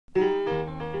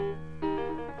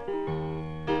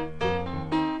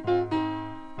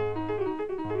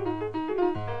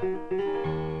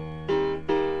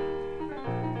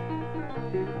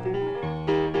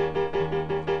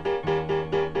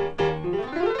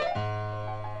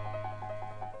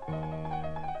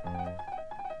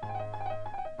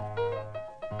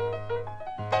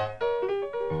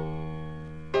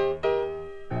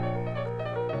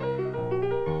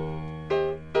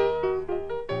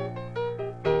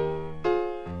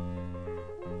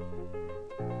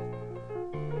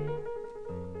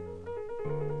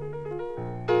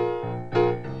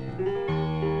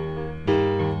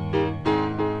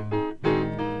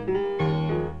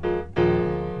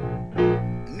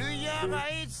York,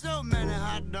 I ate so many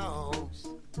hot dogs.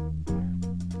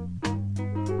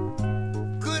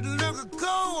 Couldn't look a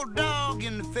cold dog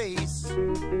in the face.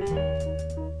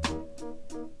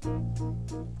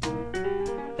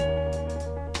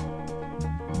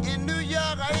 In New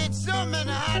York, I ate so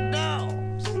many hot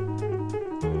dogs.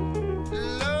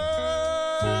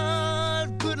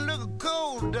 Lord, couldn't look a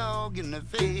cold dog in the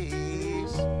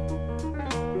face.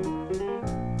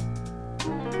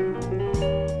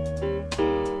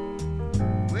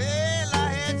 Well, I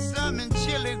had some in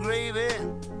chili gravy,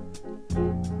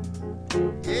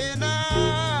 and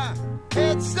I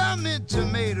had some in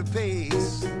tomato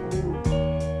paste.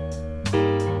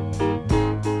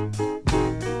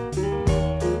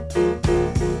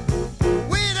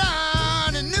 Way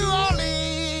down in New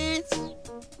Orleans,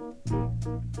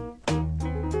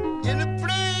 in the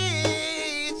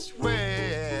place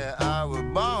where I was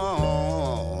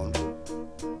born.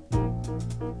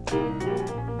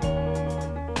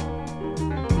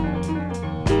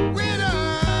 Way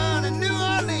down in New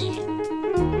Orleans,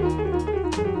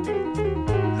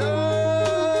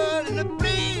 Lord, in the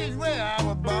place where I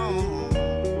was born.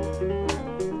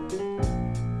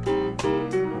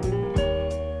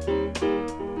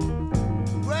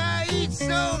 Where I eat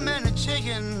so many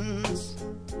chickens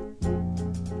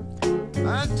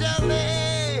until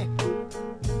they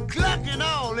clucking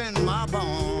all in my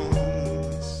bones.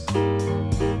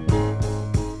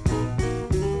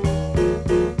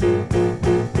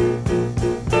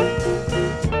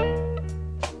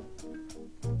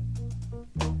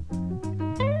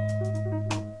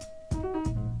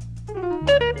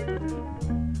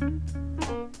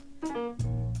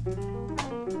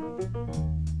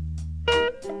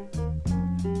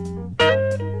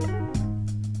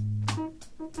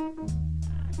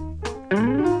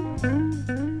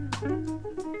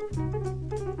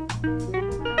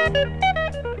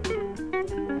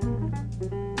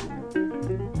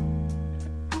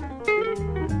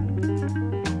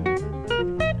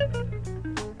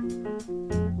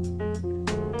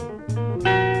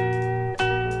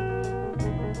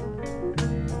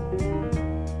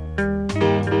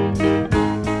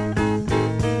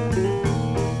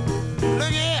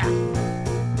 Look here,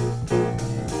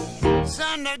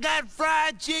 Sunday got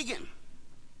fried chicken,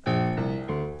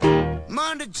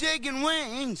 Monday chicken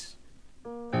wings,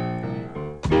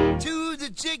 Tuesday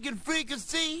chicken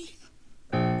fricassee,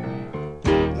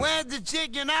 Wednesday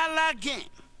chicken a la king,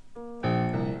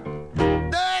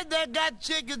 Thursday got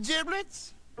chicken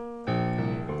giblets,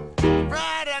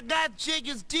 Friday got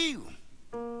chicken stew,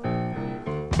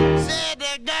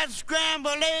 Saturday got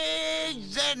scrambled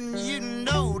eggs, and you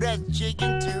know that's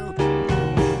chicken too.